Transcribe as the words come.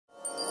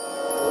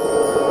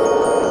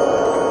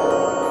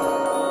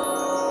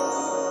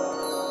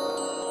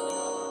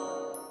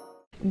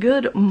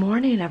Good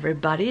morning,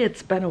 everybody.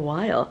 It's been a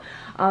while.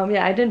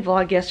 Yeah, I didn't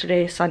vlog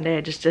yesterday, Sunday.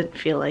 I just didn't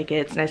feel like it.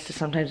 It's nice to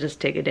sometimes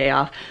just take a day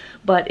off.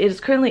 But it is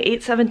currently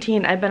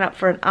 8:17. I've been up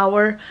for an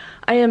hour.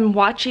 I am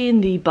watching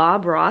the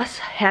Bob Ross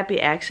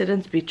Happy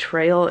Accidents,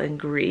 Betrayal, and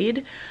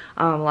Greed.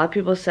 A lot of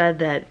people said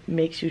that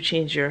makes you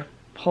change your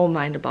whole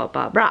mind about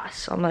Bob Ross.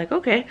 So I'm like,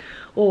 okay,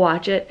 we'll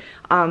watch it.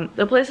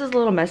 The place is a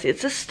little messy.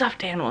 It's just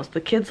stuffed animals. The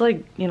kids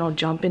like, you know,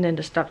 jumping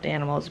into stuffed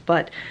animals.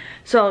 But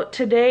so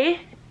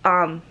today,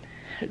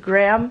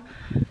 Graham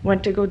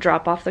went to go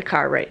drop off the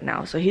car right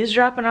now. So he's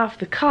dropping off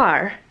the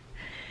car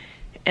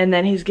and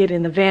then he's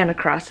getting the van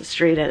across the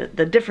street at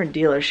the different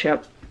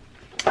dealership.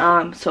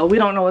 So we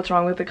don't know what's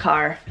wrong with the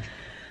car.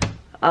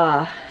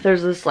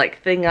 There's this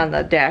like thing on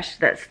the dash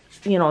that's,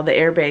 you know, the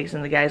airbags,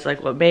 and the guy's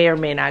like, well, may or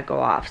may not go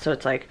off. So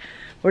it's like,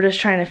 we're just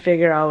trying to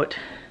figure out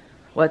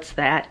what's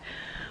that.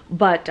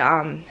 But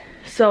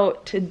so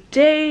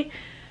today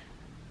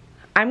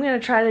I'm gonna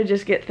try to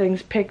just get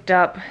things picked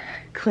up,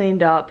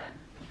 cleaned up,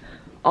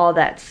 all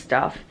that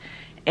stuff,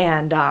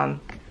 and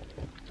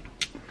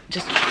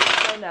just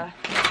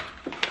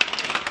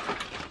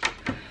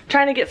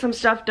trying to get some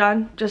stuff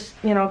done. Just,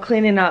 you know,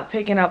 cleaning up,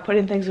 picking up,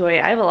 putting things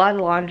away. I have a lot of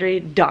laundry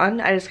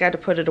done. I just got to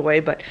put it away,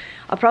 but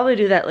I'll probably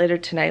do that later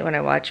tonight when I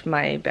watch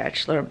my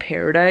Bachelor in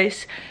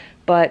Paradise.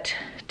 But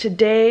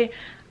today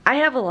I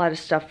have a lot of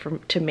stuff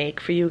to make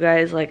for you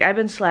guys. Like, I've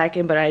been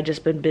slacking, but I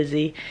just been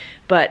busy.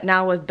 But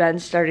now with Ben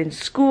starting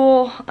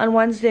school on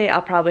Wednesday,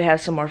 I'll probably have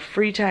some more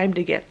free time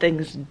to get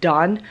things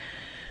done,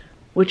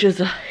 which is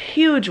a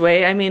huge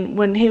way. I mean,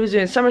 when he was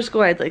doing summer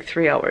school, I had like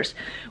 3 hours.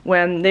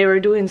 When they were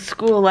doing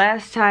school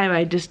last time,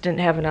 I just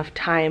didn't have enough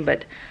time,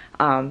 but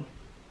now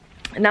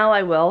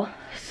I will.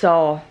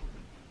 So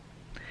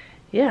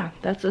yeah,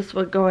 that's just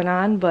what's going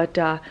on. But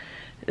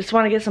just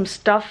want to get some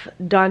stuff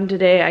done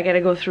today. I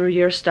gotta go through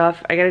your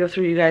stuff. I gotta go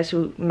through you guys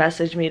who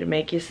messaged me to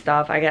make you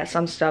stuff. I got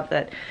some stuff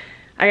that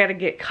I gotta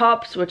get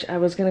cups, which I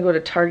was gonna go to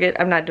Target.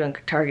 I'm not doing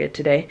Target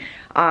today.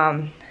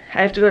 I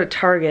have to go to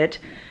Target,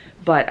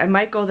 but I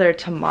might go there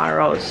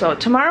tomorrow. So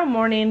tomorrow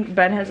morning,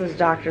 Ben has his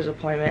doctor's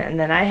appointment, and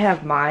then I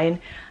have mine.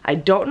 I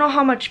don't know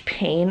how much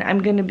pain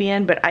I'm gonna be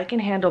in, but I can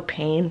handle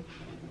pain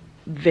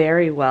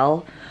very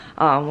well.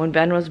 When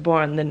Ben was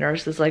born, the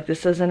nurse is like,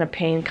 this isn't a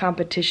pain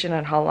competition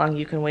on how long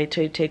you can wait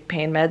till you take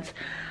pain meds.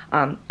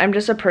 I'm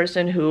just a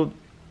person who,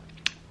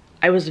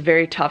 I was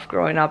very tough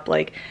growing up.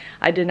 Like,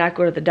 I did not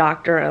go to the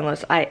doctor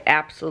unless I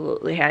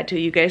absolutely had to.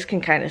 You guys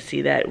can kind of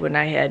see that when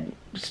I had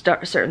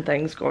certain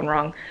things going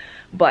wrong.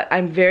 But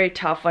I'm very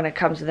tough when it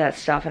comes to that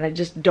stuff, and I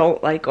just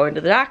don't like going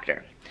to the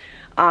doctor.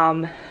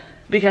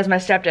 Because my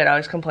stepdad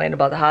always complained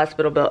about the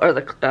hospital bill, or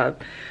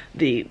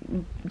the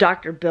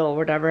doctor bill or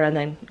whatever, and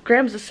then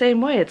Graham's the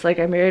same way. It's like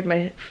I married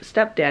my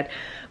stepdad.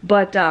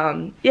 But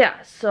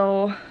yeah,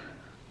 so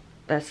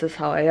that's just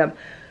how I am.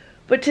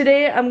 But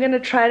today I'm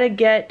gonna try to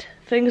get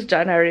things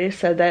done. I already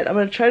said that. I'm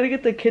gonna try to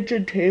get the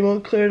kitchen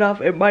table cleared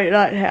off. It might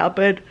not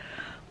happen,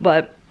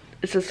 but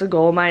it's just a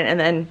goal of mine. And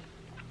then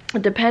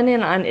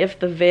depending on if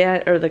the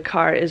van or the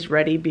car is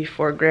ready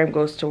before Graham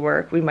goes to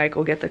work, we might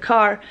go get the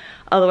car.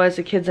 Otherwise,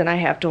 the kids and I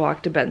have to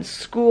walk to Ben's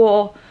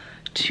school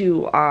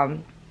to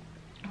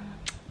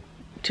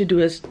do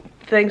his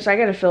thing. So I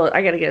gotta fill it.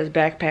 I gotta get his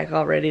backpack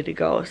all ready to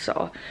go.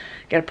 So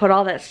gotta put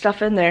all that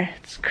stuff in there.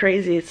 It's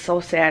crazy. It's so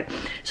sad.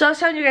 So I was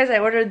telling you guys I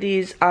ordered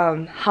these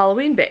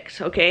Halloween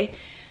bags. Okay,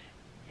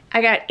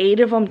 I got 8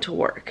 of them to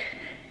work.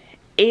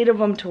 8 of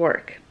them to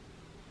work.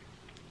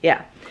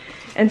 Yeah,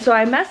 and so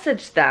I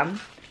messaged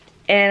them.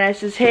 And I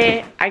says,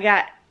 hey,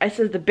 I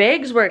said, the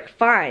bags work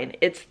fine.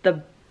 It's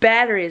the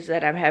batteries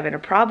that I'm having a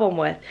problem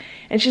with.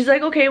 And she's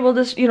like, okay, we'll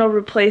just, you know,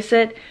 replace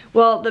it.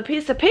 Well, the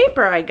piece of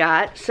paper I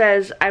got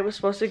says I was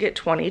supposed to get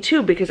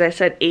 22 because I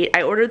said 8.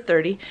 I ordered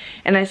 30,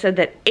 and I said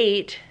that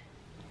 8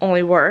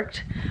 only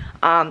worked.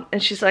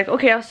 And she's like,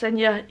 okay, I'll send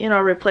you, you know,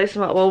 a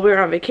replacement. Well, we were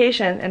on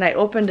vacation, and I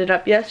opened it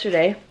up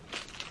yesterday.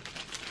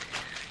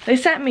 They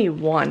sent me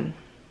one.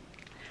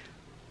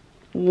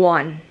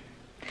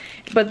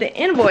 But the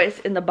invoice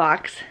in the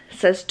box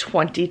says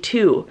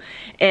 22.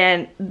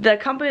 And the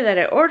company that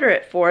I order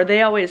it for,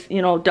 they always,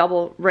 you know,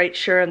 double write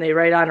sure, and they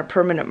write on a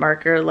permanent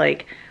marker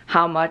like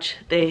how much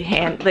they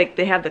like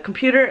they have the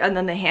computer, and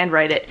then they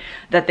handwrite it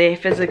that they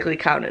physically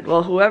counted.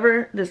 Well,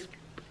 whoever, this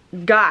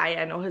guy,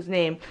 I know his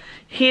name,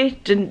 he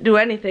didn't do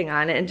anything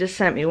on it and just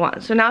sent me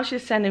one. So now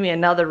she's sending me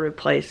another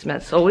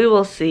replacement. So we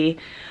will see.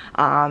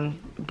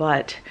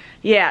 But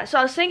yeah, so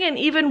I was thinking,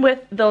 even with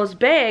those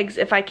bags,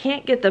 if I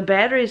can't get the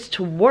batteries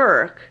to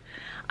work,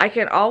 I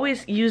can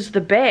always use the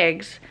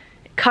bags,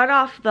 cut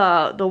off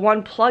the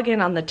one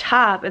plug-in on the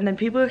top, and then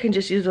people can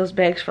just use those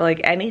bags for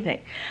like anything.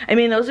 I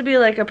mean, those would be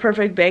like a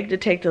perfect bag to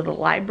take to the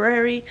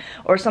library,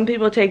 or some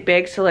people take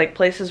bags to like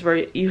places where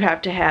you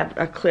have to have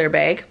a clear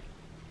bag.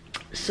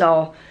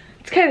 So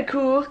it's kind of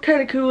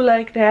cool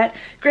like that.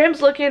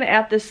 Graham's looking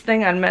at this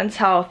thing on Men's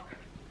Health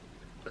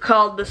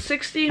called the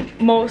 60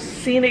 most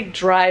scenic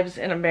drives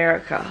in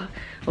America.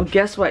 Well,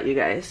 guess what, you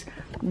guys?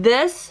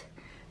 This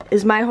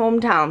is my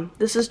hometown.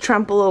 This is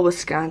Printable,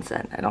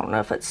 Wisconsin. I don't know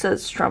if it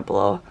says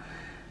Printable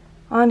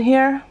on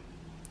here.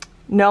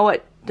 No,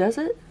 it does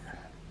it?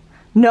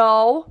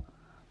 No,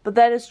 but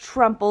that is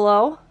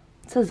Printable.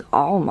 It says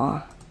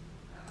Alma.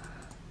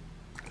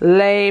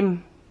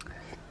 Lame.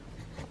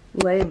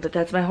 Lame, but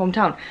that's my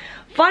hometown.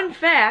 Fun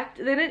fact,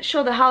 they didn't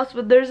show the house,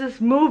 but there's this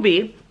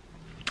movie.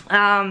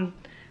 I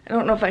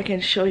don't know if I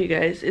can show you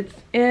guys. It's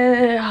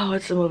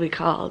what's the movie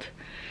called?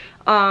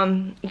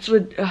 It's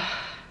with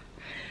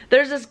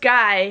there's this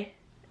guy,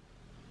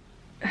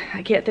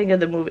 I can't think of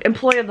the movie.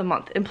 Employee of the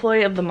month.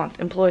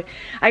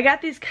 I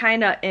got these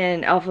kind of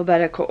in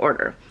alphabetical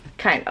order,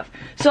 kind of.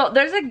 So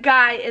there's a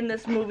guy in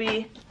this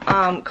movie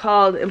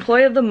called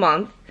Employee of the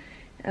Month.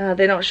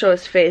 They don't show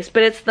his face,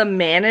 but it's the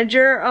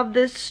manager of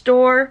this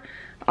store.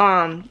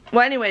 Well,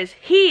 anyways,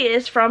 he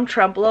is from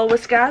Printable,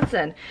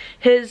 Wisconsin.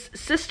 His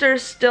sister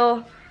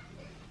still,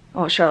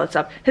 oh, Charlotte's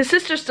up. His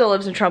sister still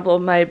lives in Printable.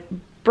 My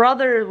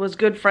brother was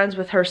good friends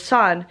with her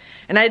son,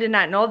 and I did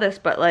not know this,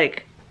 but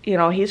like, you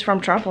know, he's from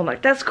Printable. I'm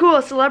like, that's cool,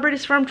 a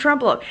celebrity's from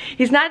Printable.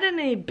 He's not in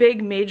any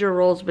big major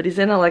roles, but he's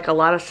in like a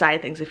lot of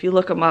side things. If you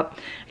look him up,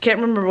 I can't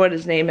remember what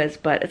his name is,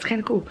 but it's kind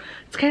of cool.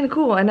 It's kind of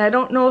cool, and I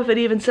don't know if it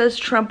even says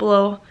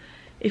Printable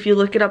if you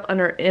look it up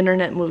under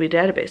Internet Movie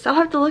Database. I'll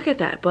have to look at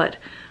that, but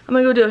I'm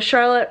gonna go do a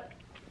Charlotte.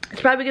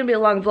 It's probably gonna be a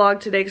long vlog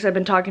today because I've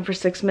been talking for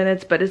 6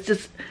 minutes, but it's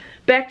just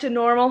back to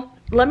normal.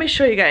 Let me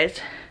show you guys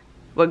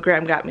what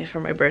Graham got me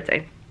for my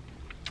birthday.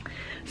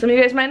 Some of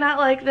you guys might not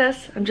like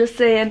this, I'm just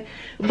saying,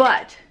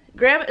 but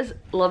Graham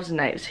loves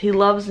knives. He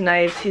loves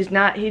knives. He's a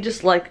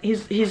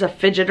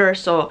fidgeter,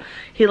 so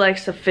he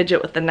likes to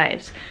fidget with the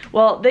knives.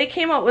 Well, they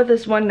came out with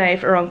this one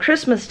knife around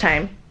Christmas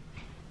time.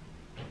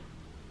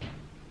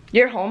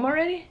 You're home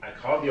already? I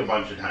called you a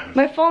bunch of times.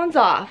 My phone's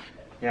off.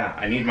 Yeah,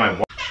 I need my...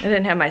 I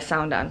didn't have my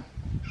sound on.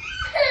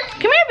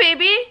 Come here,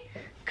 baby.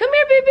 Come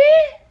here, baby.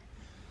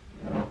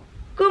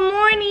 Good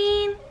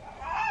morning.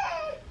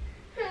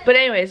 But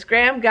anyways,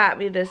 Graham got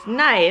me this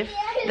knife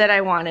that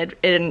I wanted,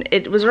 and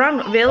it was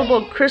around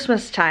available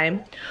Christmas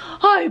time.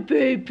 Hi,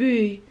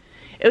 baby.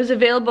 It was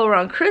available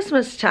around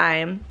Christmas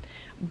time,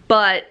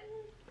 but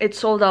it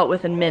sold out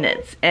within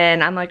minutes.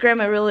 And I'm like, Graham,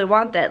 I really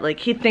want that. Like,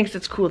 he thinks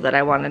it's cool that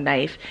I want a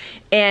knife,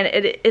 and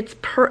it's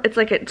called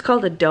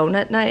a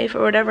donut knife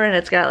or whatever, and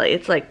it's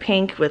like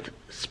pink with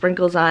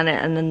sprinkles on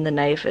it, and then the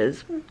knife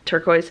is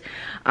turquoise.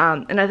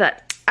 And I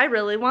thought, I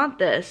really want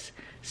this.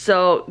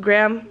 So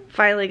Graham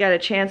finally got a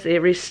chance. They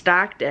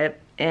restocked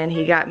it, and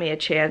he got me a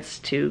chance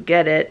to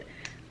get it.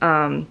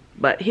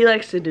 But he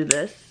likes to do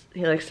this.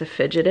 He likes to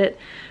fidget it.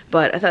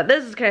 But I thought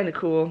this is kind of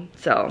cool.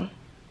 So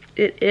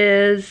it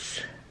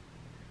is,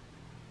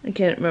 I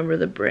can't remember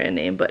the brand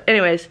name, but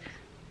anyways,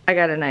 I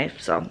got a knife.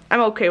 So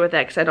I'm okay with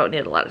that because I don't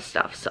need a lot of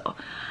stuff. So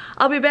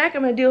I'll be back.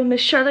 I'm gonna deal with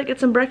Miss Charlotte, get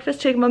some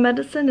breakfast, take my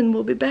medicine, and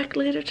we'll be back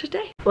later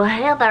today. Well,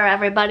 hey there,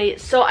 everybody.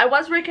 So I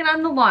was working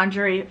on the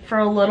laundry for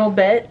a little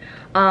bit.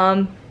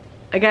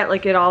 I got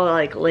like it all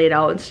like laid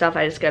out and stuff.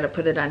 I just gotta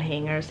put it on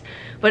hangers.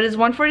 But it's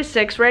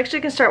 1:46. We're actually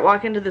gonna start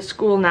walking to the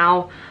school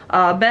now.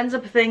 Ben's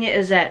up thing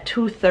is at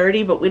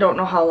 2:30, but we don't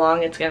know how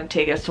long it's gonna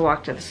take us to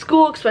walk to the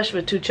school,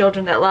 especially with 2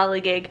 children that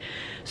lollygag.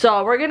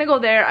 So we're gonna go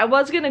there. I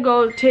was gonna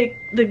go take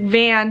the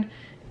van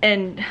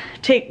and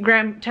take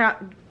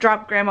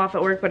drop Graham off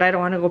at work, but I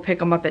don't want to go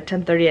pick him up at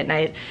 10:30 at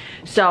night.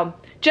 So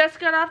just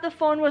got off the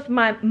phone with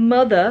my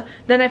mother.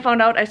 Then I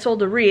found out I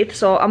sold a wreath,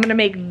 so I'm gonna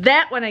make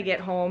that when I get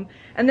home.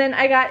 And then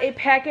I got a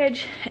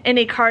package and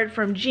a card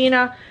from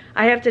Gina.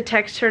 I have to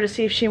text her to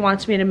see if she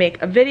wants me to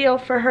make a video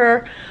for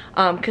her,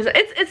 because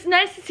it's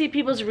nice to see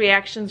people's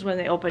reactions when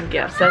they open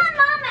gifts. That's, Mom,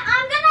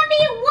 I'm gonna be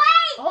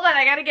late. hold on,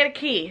 I gotta get a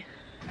key.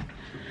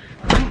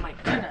 Oh my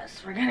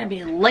goodness, we're gonna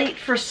be late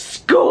for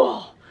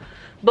school.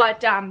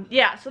 But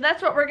yeah, so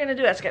that's what we're gonna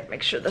do. I just gotta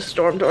make sure the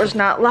storm door's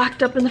not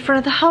locked up in the front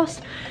of the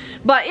house.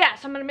 But yeah,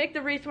 so I'm gonna make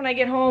the wreath when I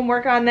get home,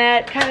 work on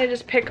that, kind of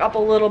just pick up a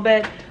little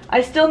bit.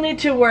 I still need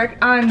to work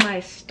on my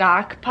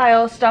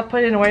stockpile stuff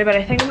put in away, but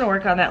I think I'm gonna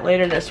work on that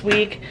later this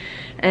week.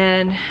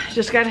 And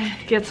just gotta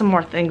get some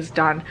more things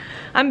done.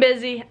 I'm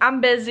busy,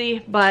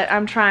 but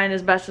I'm trying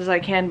as best as I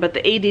can. But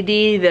the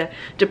ADD, the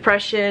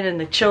depression, and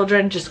the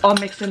children just all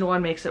mixed into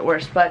one makes it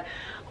worse. But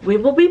we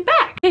will be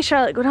back. Hey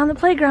Charlotte, go down the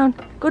playground.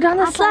 Go down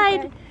the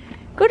slide.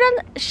 Go down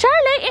the,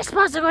 Charlotte, you're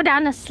supposed to go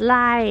down the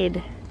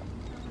slide.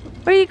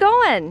 Where are you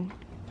going?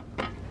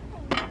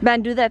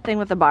 Ben, do that thing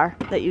with the bar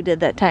that you did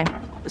that time.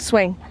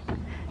 Swing.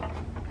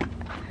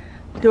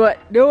 Do it,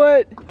 do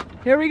it.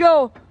 Here we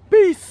go.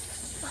 Beast.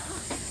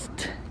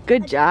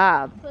 Good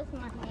job.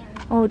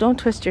 Oh, don't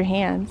twist your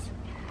hands.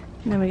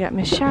 And then we got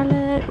Miss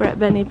Charlotte. We're at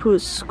Benny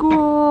Pooh's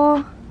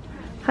school.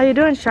 How you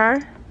doing,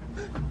 Char?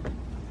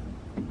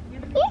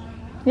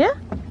 Yeah?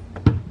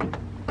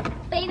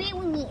 Baby,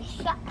 we need a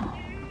shot.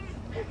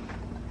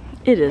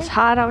 It is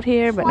hot out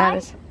here, but not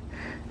as...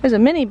 There's a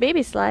mini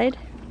baby slide.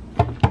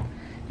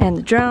 And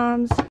the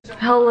drums.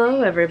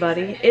 Hello,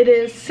 everybody. It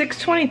is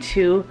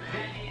 6:22,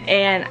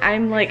 and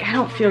I'm like, I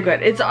don't feel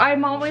good.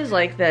 I'm always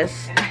like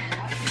this.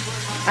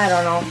 I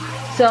don't know.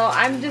 So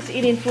I'm just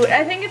eating food.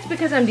 I think it's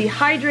because I'm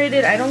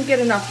dehydrated. I don't get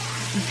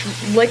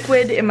enough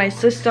liquid in my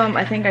system.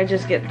 I think I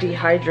just get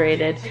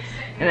dehydrated.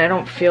 and I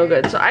don't feel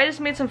good. So I just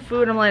made some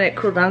food. I'm letting it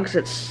cool down because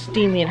it's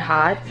steamy and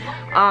hot.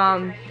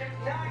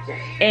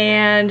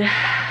 And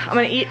I'm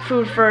gonna eat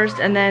food first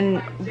and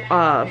then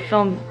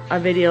film a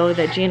video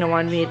that Gina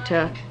wanted me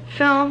to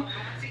film.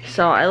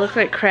 So I look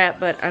like crap,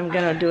 but I'm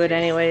gonna do it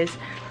anyways.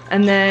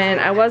 And then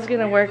I was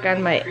gonna work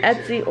on my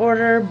Etsy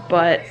order,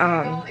 but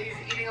I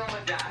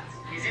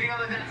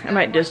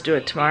might just do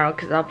it tomorrow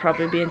because I'll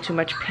probably be in too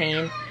much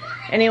pain.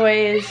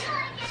 Anyways,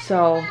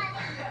 so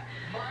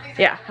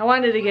yeah, I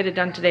wanted to get it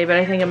done today, but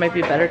I think it might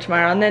be better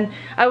tomorrow. And then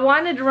I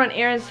wanted to run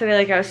errands today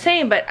like I was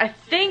saying, but I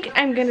think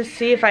I'm gonna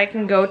see if I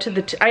can go to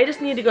the, I just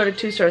need to go to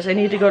 2 stores. I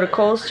need to go to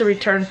Kohl's to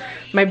return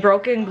my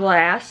broken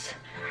glass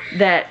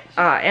that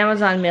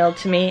Amazon mailed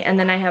to me, and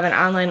then I have an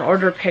online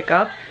order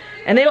pickup,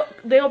 and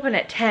they open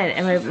at 10,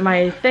 and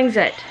my thing's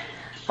at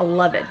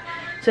 11.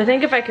 So I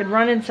think if I could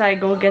run inside,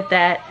 go get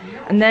that,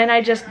 and then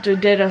I just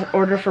did an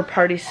order for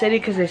Party City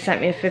because they sent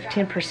me a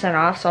 15%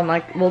 off, so I'm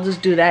like, we'll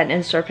just do that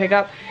in-store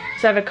pickup.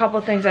 So I have a couple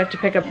things I have to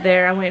pick up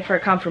there. I'm waiting for a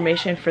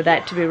confirmation for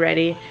that to be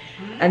ready,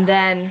 and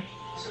then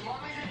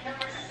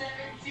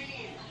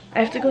I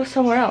have to go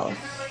somewhere else.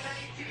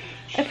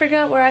 I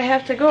forgot where I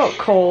have to go.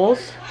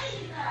 Kohl's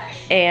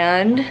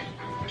and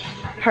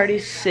Party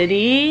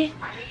City,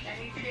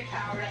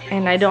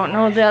 and I don't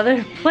know the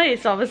other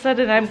place. All of a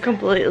sudden I'm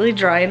completely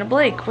drawing a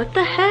blank. What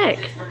the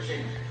heck?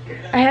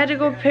 I had to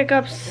go pick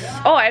up,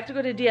 oh, I have to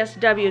go to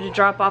DSW to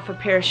drop off a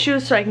pair of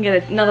shoes so I can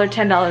get another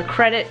 $10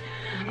 credit.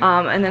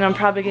 And then I'm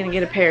probably gonna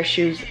get a pair of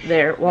shoes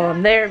there while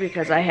I'm there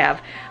because I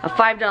have a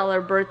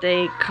 $5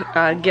 birthday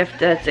gift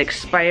that's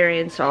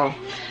expiring, so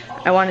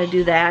I want to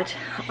do that.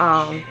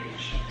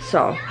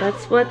 So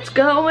that's what's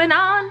going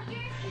on.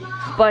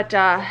 But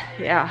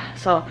yeah,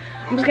 so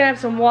I'm just gonna have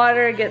some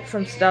water, get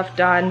some stuff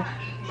done.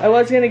 I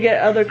was gonna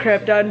get other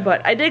crap done,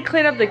 but I did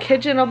clean up the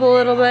kitchen up a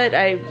little bit.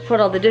 I put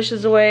all the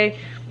dishes away,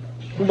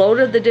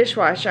 loaded the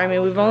dishwasher. I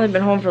mean, we've only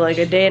been home for like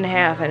a day and a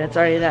half and it's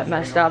already that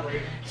messed up.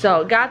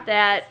 So got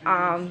that,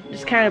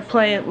 just kind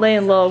of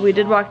laying low. We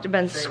did walk to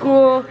Ben's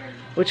school,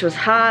 which was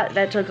hot.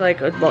 That took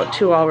like about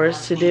 2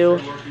 hours to do.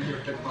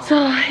 So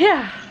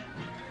yeah,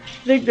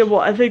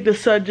 I think the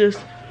sun just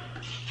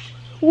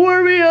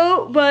wore me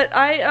out, but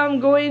I am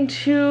going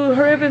to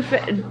hurry up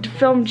and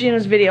film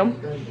Gina's video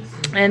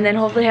and then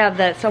hopefully have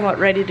that somewhat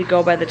ready to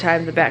go by the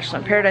time The Bachelor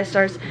in Paradise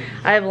starts.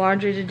 I have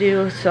laundry to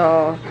do,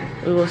 so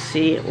we will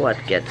see what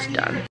gets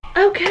done.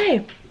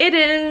 Okay, it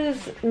is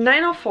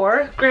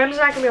 9:04. Graham's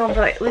not gonna be home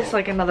for like, at least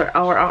like another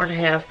hour, hour and a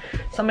half.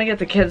 So I'm gonna get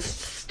the kids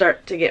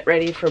start to get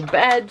ready for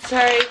bed.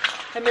 Sorry,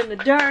 I'm in the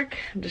dark.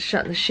 I'm just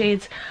shutting the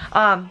shades.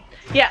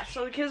 Yeah,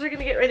 so the kids are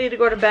gonna get ready to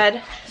go to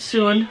bed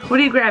soon. What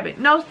are you grabbing?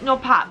 No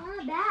pop.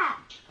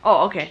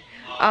 Oh, okay.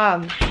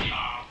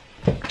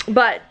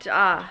 But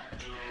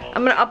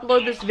I'm gonna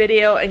upload this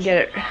video and get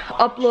it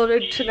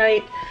uploaded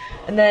tonight.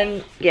 And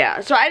then,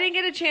 yeah, so I didn't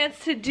get a chance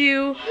to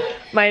do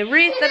my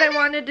wreath that I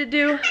wanted to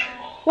do.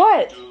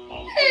 What?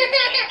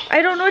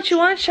 I don't know what you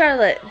want,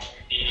 Charlotte.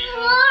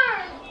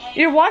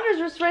 Your water's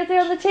just right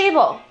there on the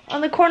table.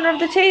 On the corner of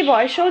the table.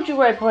 I showed you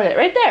where I put it.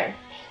 Right there.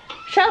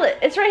 Charlotte,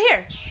 it's right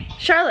here.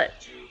 Charlotte.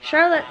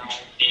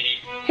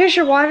 Here's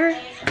your water.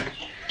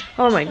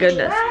 Oh my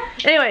goodness.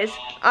 Anyways,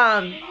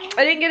 I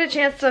didn't get a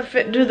chance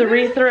to do the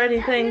wreath or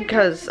anything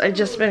because I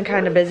just been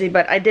kind of busy,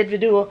 but I did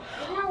do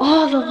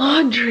all the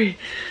laundry.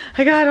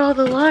 I got all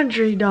the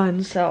laundry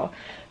done, so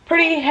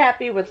pretty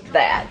happy with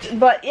that.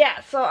 But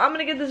yeah, so I'm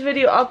gonna get this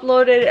video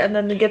uploaded and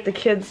then to get the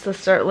kids to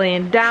start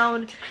laying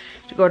down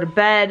to go to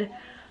bed.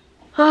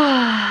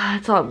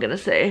 That's all I'm gonna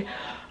say.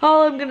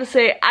 All I'm gonna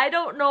say, I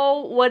don't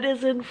know what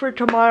is in for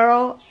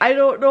tomorrow. I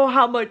don't know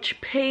how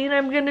much pain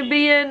I'm gonna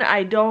be in.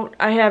 I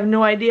have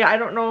no idea. I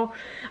don't know.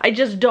 I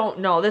just don't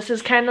know. This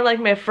is kind of like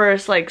my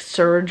first like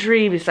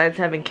surgery besides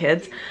having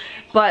kids.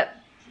 But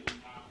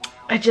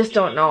I just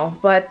don't know.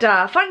 But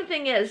funny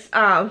thing is,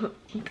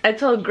 I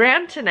told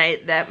Graham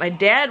tonight that my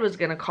dad was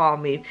gonna call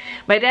me.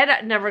 My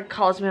dad never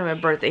calls me on my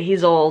birthday.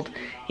 He's old.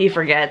 He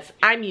forgets.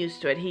 I'm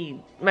used to it.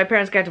 My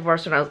parents got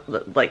divorced when I was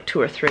like 2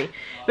 or 3.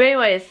 But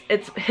anyways,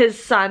 it's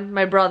his son,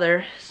 my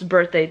brother's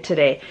birthday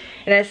today.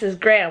 And I says,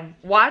 Graham,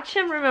 watch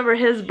him remember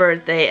his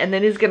birthday, and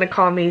then he's gonna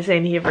call me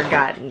saying he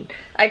forgot. And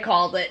I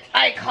called it,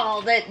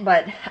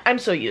 but I'm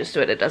so used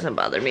to it, it doesn't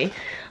bother me.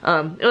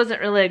 It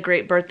wasn't really a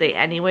great birthday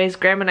anyways.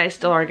 Graham and I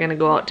still are gonna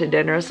go out to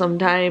dinner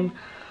sometime.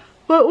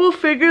 But we'll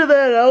figure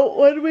that out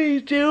when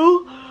we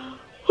do.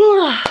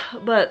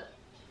 But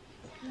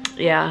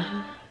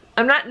yeah,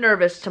 I'm not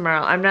nervous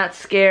tomorrow. I'm not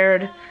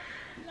scared.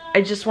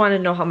 I just want to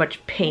know how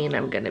much pain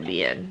I'm going to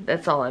be in.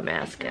 That's all I'm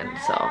asking.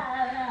 So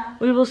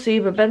we will see.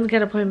 But Ben's got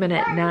an appointment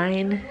at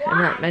 9.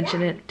 I'm not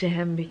mentioning it to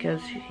him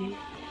because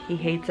he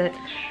hates it.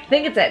 I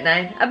think it's at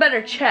 9. I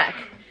better check.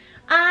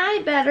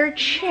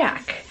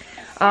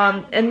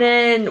 And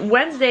then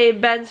Wednesday,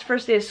 Ben's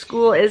first day of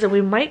school is, and we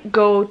might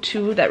go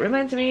to, that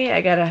reminds me, I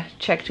gotta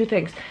check 2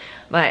 things.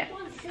 My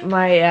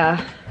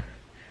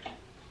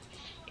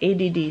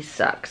ADD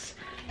sucks.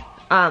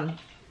 My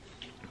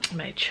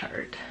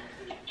chart.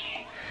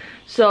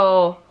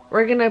 So,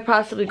 we're gonna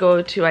possibly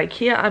go to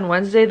IKEA on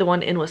Wednesday, the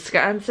one in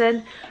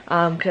Wisconsin,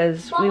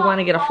 because we want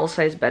to get a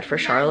full-size bed for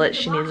Charlotte.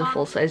 She needs a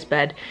full-size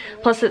bed.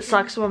 Plus it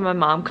sucks when my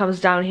mom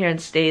comes down here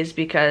and stays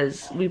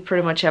because we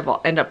pretty much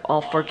end up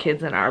all 4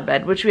 kids in our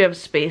bed, which we have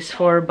space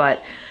for,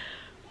 but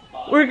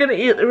we're gonna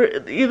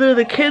either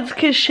the kids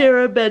can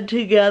share a bed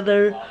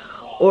together,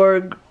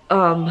 or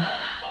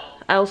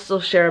I'll still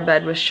share a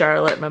bed with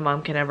Charlotte. My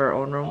mom can have her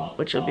own room,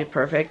 which would be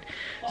perfect.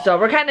 So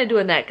we're kind of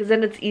doing that because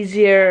then it's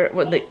easier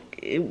when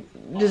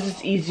this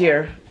is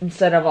easier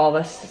instead of all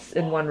of us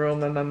in one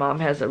room and my mom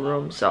has a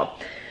room. So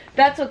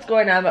that's what's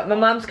going on. But my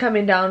mom's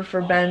coming down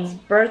for Ben's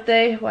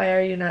birthday. Why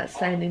are you not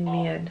signing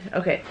me in?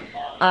 Okay.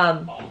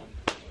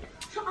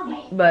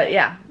 But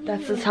yeah,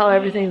 that's just how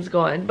everything's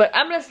going. But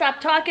I'm gonna stop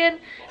talking.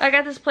 I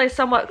got this place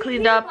somewhat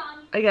cleaned up.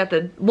 I got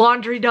the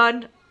laundry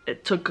done.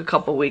 It took a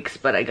couple weeks,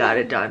 but I got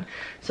it done.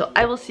 So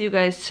I will see you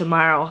guys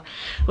tomorrow.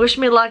 Wish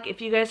me luck.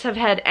 If you guys have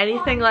had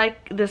anything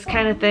like this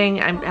kind of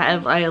thing, I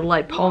have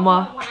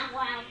lipoma.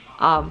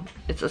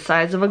 It's the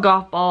size of a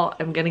golf ball.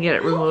 I'm gonna get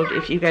it removed.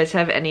 If you guys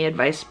have any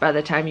advice by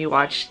the time you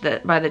watch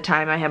that, by the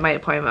time I have my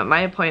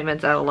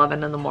appointment's at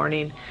 11 in the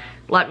morning.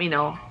 Let me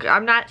know.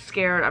 I'm not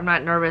scared, I'm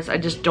not nervous, I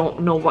just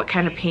don't know what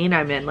kind of pain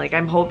I'm in. Like,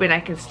 I'm hoping I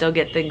can still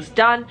get things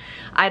done.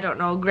 I don't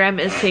know. Graham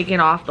is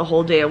taking off the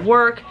whole day of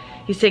work.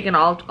 He's taking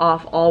off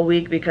all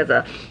week because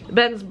of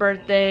Ben's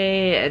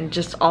birthday and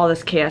just all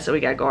this chaos that we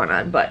got going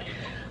on. But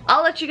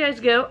I'll let you guys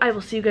go. I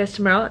will see you guys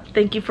tomorrow.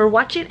 Thank you for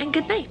watching and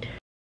good night.